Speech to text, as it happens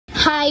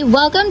Hi,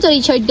 welcome to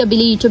Richard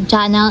Gabili YouTube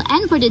channel,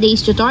 and for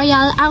today's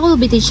tutorial, I will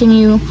be teaching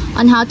you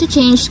on how to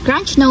change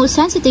scrunch nose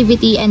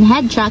sensitivity and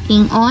head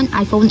tracking on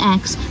iPhone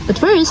X. But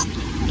first,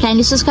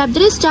 kindly subscribe to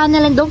this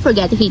channel and don't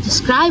forget to hit the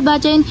subscribe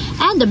button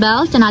and the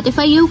bell to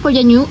notify you for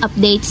the new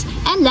updates.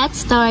 And let's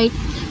start.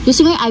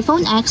 Using your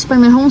iPhone X,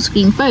 from your home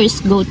screen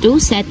first, go to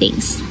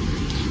Settings.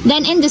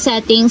 Then in the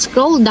Settings,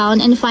 scroll down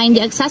and find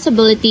the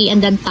Accessibility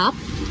and then tap.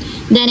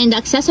 Then in the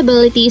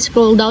Accessibility,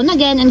 scroll down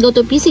again and go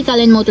to Physical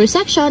and Motor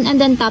section and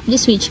then tap the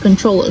Switch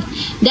Control.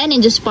 Then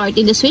in this part,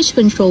 in the Switch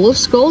Control,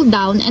 scroll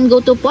down and go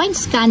to Point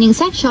Scanning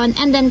section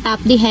and then tap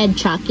the Head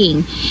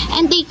Tracking.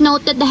 And take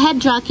note that the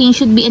head tracking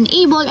should be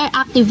enabled or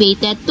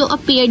activated to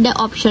appear the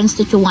options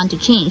that you want to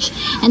change.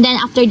 And then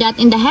after that,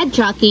 in the head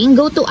tracking,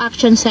 go to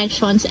Action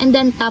sections and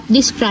then tap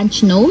the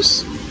Scrunch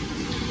Nose.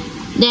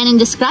 Then in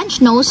the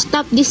Scrunch Nose,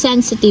 tap the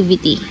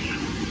Sensitivity.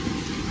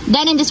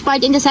 Then in this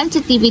part, in the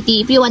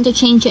sensitivity, if you want to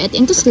change it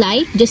into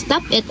slight, just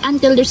tap it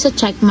until there's a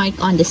check mark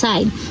on the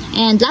side.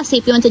 And lastly,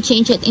 if you want to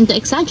change it into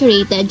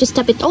exaggerated, just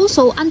tap it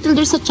also until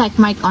there's a check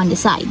mark on the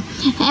side.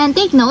 And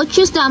take note,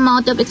 choose the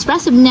amount of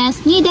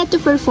expressiveness needed to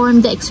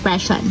perform the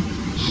expression.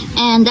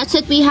 And that's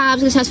it, we have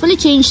successfully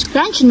changed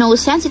scrunch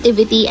nose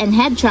sensitivity and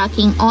head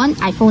tracking on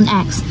iPhone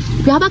X.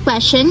 If you have a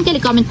question, can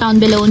you comment down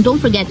below, and don't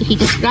forget to hit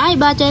the subscribe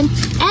button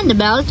and the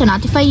bell to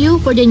notify you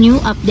for the new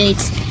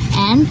updates.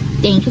 And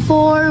thank you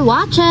for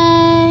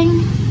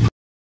watching!